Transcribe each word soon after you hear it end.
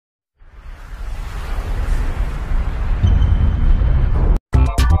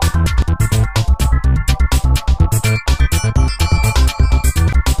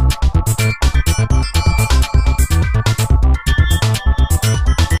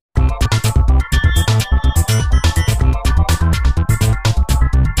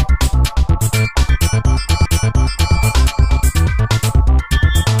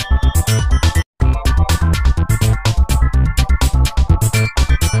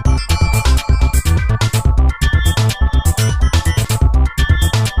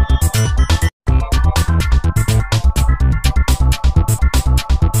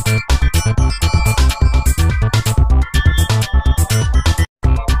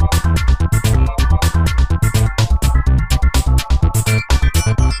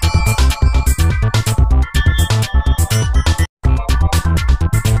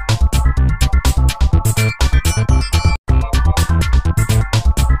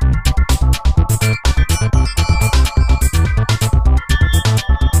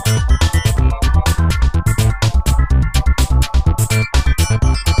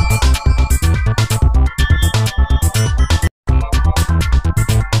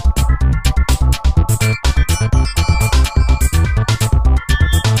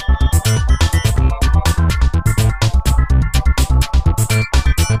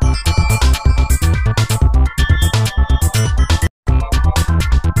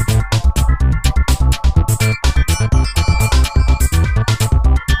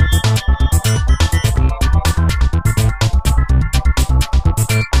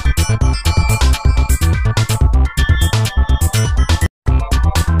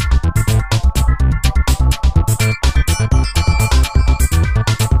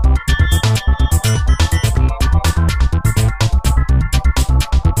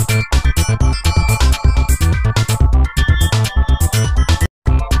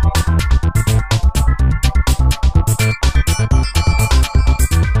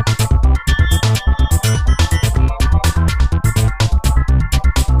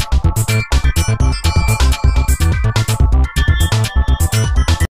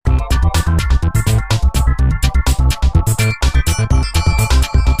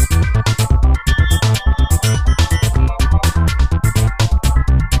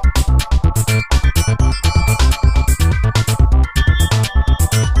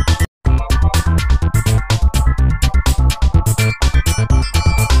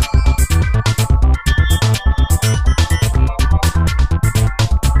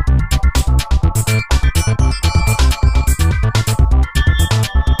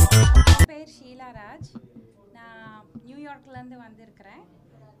நியூயார்க்லேருந்து வந்திருக்கிறேன்.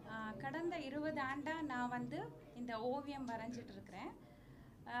 கடந்த 20 ஆண்டா நான் வந்து இந்த ஓவியம் வரைஞ்சிட்டு இருக்கிறேன்.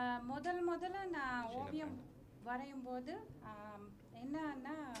 முதல்ல நான் ஓவியம் வரையும் போது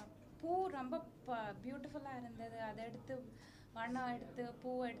என்னன்னா பூ ரொம்ப பியூட்டிஃபுல்லாக இருந்தது. அதை எடுத்து வண்ணம் எடுத்து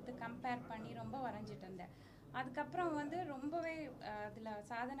பூ எடுத்து கம்பேர் பண்ணி ரொம்ப வரைஞ்சிட்டு இருந்தேன். அதுக்கப்புறம் வந்து ரொம்பவே அதில்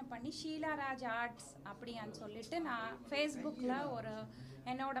சாதனை பண்ணி ஷீலாராஜ் ஆர்ட்ஸ் அப்படின்னு சொல்லிட்டு நான் ஃபேஸ்புக்கில் ஒரு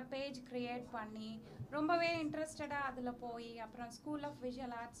என்னோட பேஜ் க்ரியேட் பண்ணி ரொம்பவே இன்ட்ரெஸ்டடாக அதில் போய் அப்புறம் school of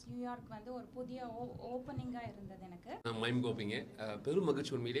visual arts New York வந்து ஒரு புதிய ஓப்பனிங்காக இருந்தது எனக்கு. நான் மைம் கோபிங்க. பெரும்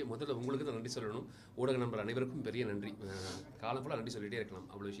மகிழ்ச்சி. உண்மையிலே முதல்ல உங்களுக்கு தான் நன்றி சொல்லணும். ஊடக நண்பர் அனைவருக்கும் பெரிய நன்றி. காலம் ஃபுல்லாக நன்றி சொல்லிகிட்டே இருக்கலாம்,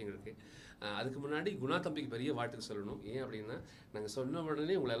 அவ்வளோ விஷயங்கள் இருக்குது. அதுக்கு முன்னாடி குணா தம்பிக்கு பெரிய வாழ்த்துக்கு சொல்லணும். ஏன் அப்படின்னா நாங்கள் சொன்ன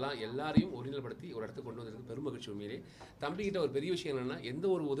உடனே உங்களை எல்லாரையும் ஒருநிலைப்படுத்தி ஒரு இடத்துக்கு கொண்டு வந்ததுக்கு பெரும் மகிழ்ச்சி. உண்மையிலே தம்பிக்கிட்ட ஒரு பெரிய விஷயம் என்னென்னா, எந்த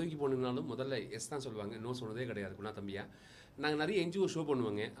ஒரு உதவிக்கு போனீங்கனாலும் முதல்ல எஸ் தான் சொல்லுவாங்க, நோ சொன்னதே கிடையாது குணா தம்பியா. நாங்கள் நிறைய என்ஜிஓ ஷோ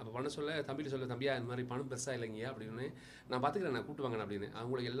பண்ணுவாங்க. அப்போ பண்ண சொல்ல தம்பிட்டு சொல்ல, தம்பியா இந்த மாதிரி பணம் பெருசாக இல்லைங்க அப்படின்னு நான் பார்த்துக்கிறேன், நான் கூப்பிட்டு வாங்க அப்படின்னு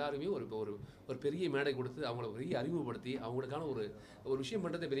அவங்களை எல்லாருமே ஒரு பெரிய மேடை கொடுத்து அவங்கள பெரிய அறிமுகப்படுத்தி அவங்களுக்கான ஒரு விஷயம்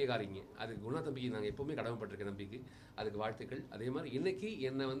பண்ணுறதே பெரிய காரியங்க. அதுக்கு குணா தம்பிக்கு நாங்கள் எப்போவுமே கடமைப்பட்டிருக்கேன். தம்பிக்கு அதுக்கு வாழ்த்துக்கள். அதே மாதிரி இன்றைக்கி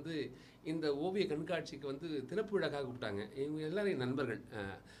என்னை வந்து இந்த ஓவிய கண்காட்சிக்கு வந்து திறப்பு விழாக்காக கூப்பிட்டாங்க. இவங்க எல்லாரும் நண்பர்கள்.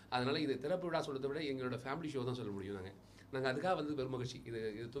 அதனால் இது திறப்பு விழா சொல்கிறத விட எங்களோட ஃபேமிலி ஷோ தான் சொல்ல முடியும். நாங்கள் அதுக்காக வந்து பெரும் மகிழ்ச்சி.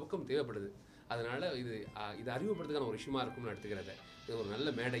 இது துவக்கம் தேவைப்படுது. அதனால் இது அறிமுகப்படுறதுக்கான ஒரு விஷயமா இருக்கும்னு நான் எடுத்துக்கிறத. இது ஒரு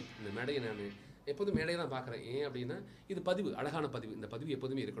நல்ல மேடை. இந்த மேடையை நான் எப்போதும் மேடையை தான் பார்க்குறேன். ஏன் அப்படின்னா இது பதிவு, அழகான பதிவு. இந்த பதிவு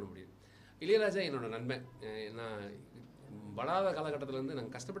எப்போதுமே இருக்கணும் முடியும். இளையராஜா என்னோட நண்பன். நான் வளாத காலகட்டத்திலேருந்து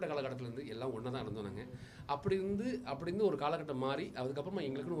நாங்கள் கஷ்டப்பட்ட காலகட்டத்திலேருந்து எல்லாம் ஒன்றா தான் இருந்தோம். நாங்கள் அப்படி இருந்து ஒரு காலகட்டம் மாறி அதுக்கப்புறமா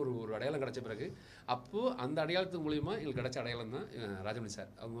எங்களுக்குன்னு ஒரு அடையாளம் கிடச்ச பிறகு அப்போது அந்த அடையாளத்து மூலிமா எங்களுக்கு கிடச்ச அடையாளம் தான் ராஜமணி சார்.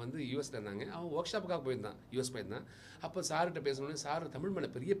 அவங்க வந்து யூஎஸில் இருந்தாங்க. அவங்க ஒர்க் ஷாப்புக்காக போயிருந்தான், யூஎஸ் போயிருந்தான். அப்போ சார்கிட்ட பேசணுன்னே, சார் தமிழ் மேலே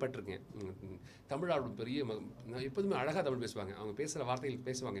பெரிய பட்டிருக்கேன், தமிழ் ஆளும் பெரிய எப்போதுமே அழகாக தமிழ் பேசுவாங்க. அவங்க பேசுகிற வார்த்தைகள்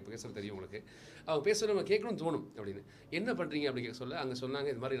பேசுவாங்க, இப்போ பேசுகிறது தெரியும் உங்களுக்கு. அவங்க பேசுகிற நம்ம கேட்கணும்னு தோணும். அப்படின்னு என்ன பண்ணுறீங்க அப்படி கேட்க சொல்ல அங்கே சொன்னாங்க,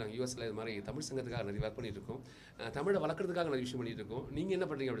 இது மாதிரி நாங்கள் யூஎஸில் இது மாதிரி தமிழ் சங்கத்துக்காக நிறைய ஒர்க் பண்ணிட்டு இருக்கோம், தமிழை வளர்க்குறதுக்காக நிறைய விஷயம் பண்ணிட்டு இருக்கோம், நீங்கள் என்ன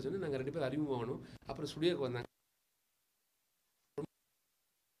பண்ணுறீங்க அப்படின்னு சொல்லி நாங்கள் 2 பேர் அறிமுகமாகணும். அப்புறம் ஸ்டுடியோக்கு வந்தாங்க.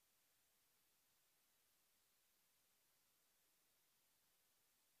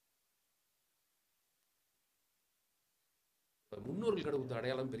 முன்னோர்கள் கடவுத்த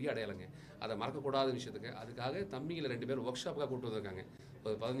அடையாளம் பெரிய அடையாளங்க. அதை மறக்கக்கூடாத விஷயத்துக்கு அதுக்காக தம்பிகளை 2 பேர் ஒர்க் ஷாப்புக்காக கூப்பிட்டு வந்திருக்காங்க.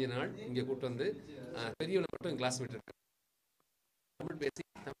 ஒரு 15 நாள் இங்கே கூப்பிட்டு வந்து பெரியவனை மட்டும் கிளாஸ்மேட் இருக்காங்க. தமிழ் பேசி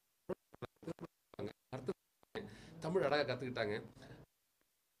தமிழ் அழகாக கற்றுக்கிட்டாங்க.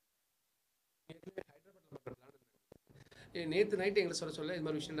 நேற்று நைட்டு எங்களை சொல்ல இது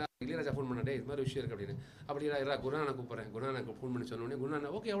மாதிரி விஷயம் இளையராஜா ஃபோன் பண்ணாடே, இது மாதிரி விஷயம் இருக்குது அப்படின்னு. அப்படியா குணானை கூப்பிட்றேன். குணானுக்கு ஃபோன் பண்ணி சொன்னோடனே குணானா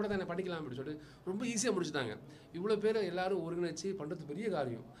ஓகே எவ்வளோ தானே பண்ணிக்கலாம் அப்படின்னு சொல்லிட்டு ரொம்ப ஈஸியாக முடிச்சுட்டாங்க. இவ்வளோ பேர் எல்லாரும் ஒருங்கிணைச்சு பண்ணுறது பெரிய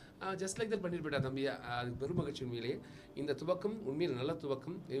காரியம். ஜஸ்ட் லைக் தட் பண்ணிட்டு போயிட்டா தம்பியா. அதுக்கு பெரும் மகிழ்ச்சி. உண்மையிலேயே இந்த துவக்கம் உண்மையில் நல்ல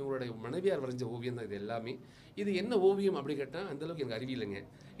துவக்கம். இவங்களுடைய மனைவியார் வரைஞ்ச ஓவியம் தான் இது எல்லாமே. இது என்ன ஓவியம் அப்படி கேட்டால் அந்தளவுக்கு எனக்கு அறிவு இல்லைங்க.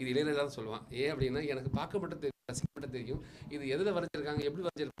 இது இளையராஜா தான் சொல்லுவான். ஏன் அப்படின்னா எனக்கு பார்க்க மட்டும் தெரியும், ரசிக்க மட்டும் தெரியும். இது எதில் வரைஞ்சிருக்காங்க, எப்படி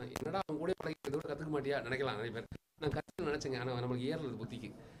வரைஞ்சிருக்காங்க, என்னடா அவங்க கூட இதோட கற்றுக்க மாட்டியா நினைக்கலாம் நிறைய பேர். நான் கற்றுக்க நினச்சேங்க. ஆனால் நம்மளுக்கு ஏறல புத்திக்கு.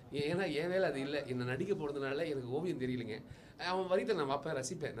 ஏன்னா என் வேலை அது இல்லை. என்னை நடிக்க போகிறதுனால எனக்கு ஓவியம் தெரியலைங்க. அவன் வரைத்த நான் பார்ப்பேன்,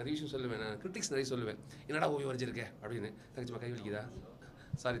 ரசிப்பேன், நிறைய விஷயம் சொல்லுவேன். நான் கிரிட்டிக்ஸ் நிறைய சொல்லுவேன். என்னடா ஓவியம் வரைஞ்சிருக்கேன் அப்படின்னு. தங்கச்சிமா கை வலிக்குதா?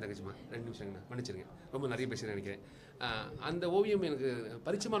 சாரி தங்கச்சிமா, 2 நிமிஷங்கண்ணா மன்னிச்சிருங்க, ரொம்ப நிறைய பேசுகிறேன் நினைக்கிறேன். அந்த ஓவியம் எனக்கு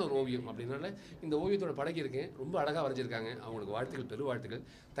பரிச்சயமான ஒரு ஓவியம் அப்படின்னால இந்த ஓவியத்தோட பழகியிருக்கேன். ரொம்ப அழகாக வரைஞ்சிருக்காங்க. அவங்களுக்கு வாழ்த்துக்கள், பெரும் வாழ்த்துக்கள்.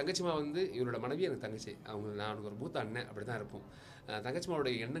 தங்கச்சிமா வந்து இவரோட மனைவி எனக்கு தங்கச்சி. நான் ஒரு மூத்த அண்ணன் அப்படி தான் இருப்போம்.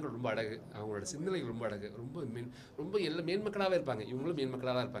 தங்கச்சிமாவோடைய எண்ணங்கள் ரொம்ப அழகு, அவங்களோட சிந்தனைகள் ரொம்ப அழகு, ரொம்ப எல்லாம் மேன்மக்களாகவே இருப்பாங்க. இவங்களும்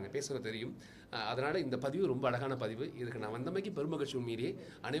மேன்மக்களாக தான் இருப்பாங்க, பேசுகிறது தெரியும். அதனால் இந்த பதிவு ரொம்ப அழகான பதிவு. இதுக்கு நான் வந்தமைக்கு பெரும் மகிழ்ச்சி. உண்மையிலேயே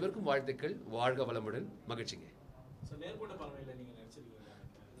அனைவருக்கும் வாழ்த்துக்கள். வாழ்க வளமுடன். மகிழ்ச்சிங்க.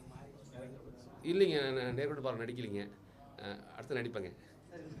 இல்லைங்க, நான் நேர்கொண்ட பார்வை நடிக்கலைங்க. அடுத்து நடிப்பேங்க.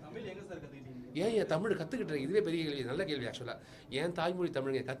 ஏன் தமிழ் கற்றுக்கிட்டேன், இதுவே பெரிய கேள்வி, நல்ல கேள்வி. ஆக்சுவலாக என் தாய்மொழி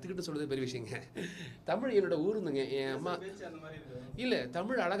தமிழுங்க, கற்றுக்கிட்டு சொல்கிறது பெரிய விஷயங்க. தமிழ் என்னோட ஊருந்துங்க. என் அம்மா இல்லை,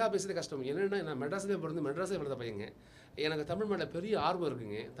 தமிழ் அழகாக பேசுகிறது கஷ்டம். என்னென்னா நான் மெட்ராஸில் பிறந்து மெட்ராஸில் பிறந்த பையங்க. எனக்கு தமிழ் மேலே பெரிய ஆர்வம்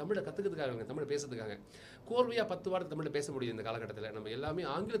இருக்குங்க. தமிழை கற்றுக்கிறதுக்காக, தமிழை பேசுறதுக்காக. கோர்வையாக 10 வார்த்தை தமிழில் பேச முடியும் இந்த காலகட்டத்தில். நம்ம எல்லாமே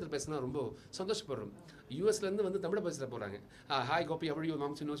ஆங்கிலத்தில் பேசினா ரொம்ப சந்தோஷப்படுறோம். யூஎஸ்லேருந்து வந்து தமிழை பேசுகிற போகிறாங்க. ஹாய் கோபி, எப்படி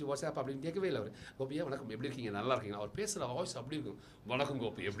மாம்சி நோசி வாட்ஸ்அப் அப்படின்னு கேட்கவே இல்லை அவர். கோபியா வணக்கம், எப்படி இருக்கீங்க, நல்லா இருக்கீங்க. அவர் பேசுகிற வாய்ஸ் அப்படி இருக்கும். வணக்கம்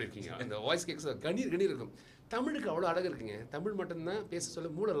கோபி, எப்படி இருக்கீங்க, அந்த வாய்ஸ் கேட்க கணீர் இருக்கும். தமிழுக்கு அவ்வளோ அழகு இருக்குங்க. தமிழ் மட்டும்தான் பேச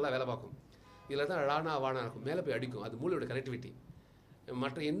சொல்ல மூளை நல்லா வேலை பார்க்கும். இதில் தான் அழானா வானா இருக்கும், மேலே போய் அடிக்கும். அது மூளையோட கனெக்டிவிட்டி.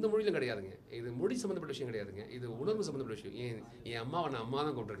 மற்ற எந்த மொழியிலும் கிடையாதுங்க. இது மொழி சம்மந்தப்பட்ட விஷயம் கிடையாதுங்க. இது உணர்வு சம்மந்தப்பட்ட விஷயம். என் அம்மாவை நான் அம்மா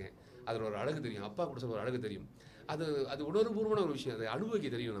தான் கூப்பிட்ருக்கேன். அதில் ஒரு அழகு தெரியும். அப்பா கூட சொல்ல ஒரு அழகு தெரியும். அது உணர்வுபூர்வமான ஒரு விஷயம். அதை அனுபவிக்க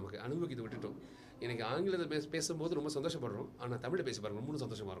தெரியும். நமக்கு அனுபவிக்க விட்டுட்டோம். எனக்கு ஆங்கிலத்தில் பேசும்போது ரொம்ப சந்தோஷப்படுறோம். ஆனால் தமிழில் பேசி பாருங்க, ரொம்ப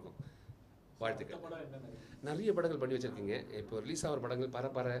சந்தோஷமாக இருக்கும். வாழ்த்துக்கள். நிறைய படங்கள் பண்ணி வச்சுருக்கீங்க. இப்போ ரிலீஸ் ஆகிற படங்கள்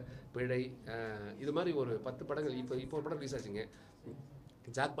பரபர, பிழை, இது மாதிரி ஒரு 10 படங்கள். இப்போ ஒரு படம் ரிலீஸ் ஆச்சுங்க.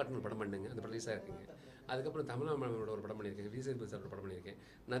 ஜாக்பாட்னு ஒரு படம் பண்ணுங்க, அந்த படம் ரிலீஸ் ஆகிருக்குங்க. அதுக்கப்புறம் தமிழ்நாடு ஒரு படம் பண்ணியிருக்கேன், ரீசெண்ட் சார் ஒரு படம் பண்ணியிருக்கேன்.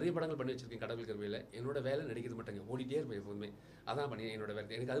 நிறைய படங்கள் பண்ணி வச்சிருக்கேன் கடவுள் கருவியில். என்னோட வேலை நடிக்கிறது மட்டுங்க, ஓடிட்டே இருப்பேன் எப்போதுமே. அதான் பண்ணி என்னோட வேலை.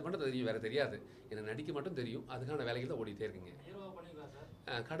 எனக்கு அது மட்டும் தெரியும், வேறு தெரியாது. எனக்கு நடிக்க மட்டும் தெரியும், அதுக்கான வேலைகள் தான் ஓடிட்டே இருக்குங்க.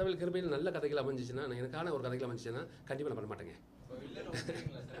 கடவுள் கிருபையில் நல்ல கதைகள் அமைஞ்சிச்சுன்னா, எனக்கான ஒரு கதைகள் அமைஞ்சிச்சுன்னா கண்டிப்பாக நான் பண்ண மாட்டேங்க.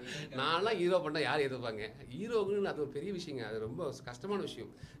 நான்லாம் ஹீரோ பண்ணால் யார் எதிர்ப்பாங்க? ஹீரோவுன்னு அது ஒரு பெரிய விஷயங்க, அது ரொம்ப கஷ்டமான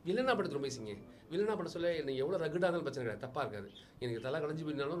விஷயம். வில்லனா படத்து ரொம்ப ஈஸிங்க. வில்லனா படம் சொல்ல எனக்கு எவ்வளோ ரகுடாக இருந்தாலும் பிரச்சனை கிடையாது, தப்பாக இருக்காது. எனக்கு தலை கலைஞ்சு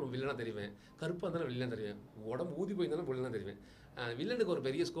போயிருந்தாலும் வில்லனா தெரிவேன், கருப்பாக இருந்தாலும் வில்லனா தெரிவேன், உடம்பு ஊதி போயிருந்தாலும் வில்லனா தெரிவேன். வில்லனுக்கு ஒரு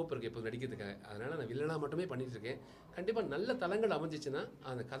பெரிய ஸ்கோப் இருக்குது இப்போ நடிக்கிறதுக்காக. அதனால் நான் வில்லனா மட்டுமே பண்ணிட்டு இருக்கேன். கண்டிப்பாக நல்ல தளங்கள் அமைஞ்சிச்சுன்னா,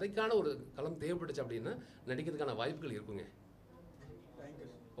 அந்த கதைக்கான ஒரு களம் தேவைப்பட்டுச்சு அப்படின்னா நடிக்கிறதுக்கான வாய்ப்புகள் இருக்குங்க.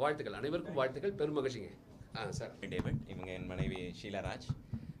 வாழ்த்துக்கள், அனைவருக்கும் வாழ்த்துக்கள், பெரும் மகிழ்ச்சிங்க. சார் டேவிட், இவங்க என் மனைவி ஷீலாராஜ்.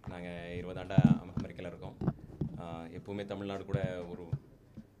 நாங்கள் 20 ஆண்டா அமெரிக்காவில் இருக்கோம். எப்போவுமே தமிழ்நாடு கூட ஒரு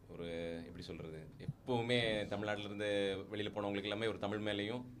ஒரு எப்படி சொல்கிறது, எப்போவுமே தமிழ்நாட்டிலேருந்து வெளியில் போனவங்களுக்கு எல்லாமே ஒரு தமிழ்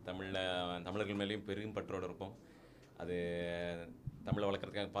மேலேயும் தமிழர்கள் மேலேயும் பெரும் பற்றோடு இருப்போம். அது தமிழை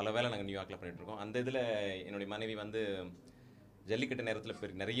வளர்க்குறதுக்காக பல வேலை நாங்கள் நியூயார்க்கில் பண்ணிகிட்ருக்கோம். அந்த இதில் என்னுடைய மனைவி வந்து ஜல்லிக்கட்டு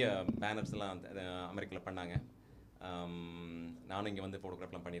நேரத்தில் நிறைய பேனர்ஸ்லாம் அமெரிக்காவில் பண்ணாங்க. நானும் இங்கே வந்து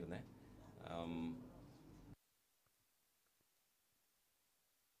ஃபோட்டோகிராஃப்லாம் பண்ணியிருந்தேன்.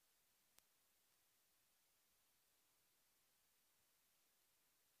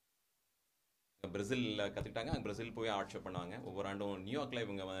 பிரேசிலில் கற்றுக்கிட்டாங்க. அங்கே பிரேசில் போய் ஆர்ட் ஷோ பண்ணுவாங்க. ஒவ்வொரு ஆண்டும் நியூயார்க்கில்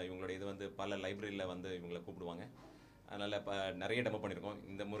இவங்களோட இது வந்து பல லைப்ரரியில் வந்து இவங்களை கூப்பிடுவாங்க. அதனால் இப்போ நிறைய டெமோ பண்ணியிருக்கோம்.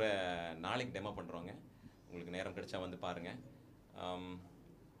 இந்த முறை நாளைக்கு டெமோ பண்ணுறோங்க. உங்களுக்கு நேரம் கிடைச்சா வந்து பாருங்கள்.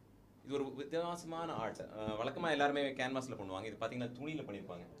 இது ஒரு வித்தியாசமான ஆர்ட். வழக்கமாக எல்லாருமே கேன்வாஸில் பண்ணுவாங்க. இது பார்த்திங்கன்னா துணியில்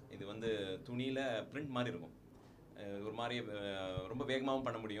பண்ணியிருப்பாங்க. இது வந்து துணியில் பிரிண்ட் மாதிரி இருக்கும். ஒரு மாதிரி ரொம்ப வேகமாகவும்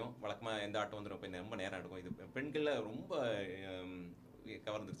பண்ண முடியும். வழக்கமாக எந்த ஆர்ட்டும் வந்து ரொம்ப நேரம் எடுக்கும். இது பெண்களில் ரொம்ப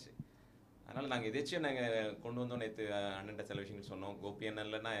கவர்ந்துருச்சு. அதனால் நாங்கள் எதாச்சும் கொண்டு வந்தோம். நேற்று அண்ணன்ட்ட சில விஷயங்கள் சொன்னோம். கோபி அண்ணன்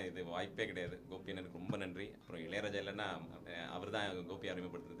இல்லைன்னா இது வாய்ப்பே கிடையாது. கோபி அண்ணனுக்கு ரொம்ப நன்றி. அப்புறம் இளையராஜா இல்லைன்னா அவர் தான் கோபி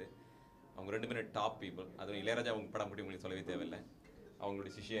அறிமுகப்படுத்துறது. அவங்க 2 பேரும் டாப் பீப்புள். அதுவும் இளையராஜா அவங்க படம் பற்றி உங்களுக்கு சொல்லவே தேவையில்லை.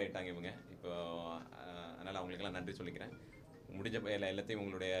 அவங்களுடைய சிஷ்யா ஆகிட்டாங்க இவங்க இப்போ. அதனால் அவங்களுக்கெல்லாம் நன்றி சொல்லிக்கிறேன். முடிஞ்ச எல்லாத்தையும்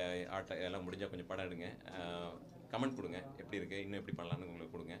உங்களுடைய ஆர்ட் எல்லாம் முடிஞ்சால் கொஞ்சம் படம் எடுங்க, கமெண்ட் கொடுங்க, எப்படி இருக்குது, இன்னும் எப்படி பண்ணலான்னு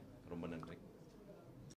உங்களுக்கு கொடுங்க. ரொம்ப நன்றி.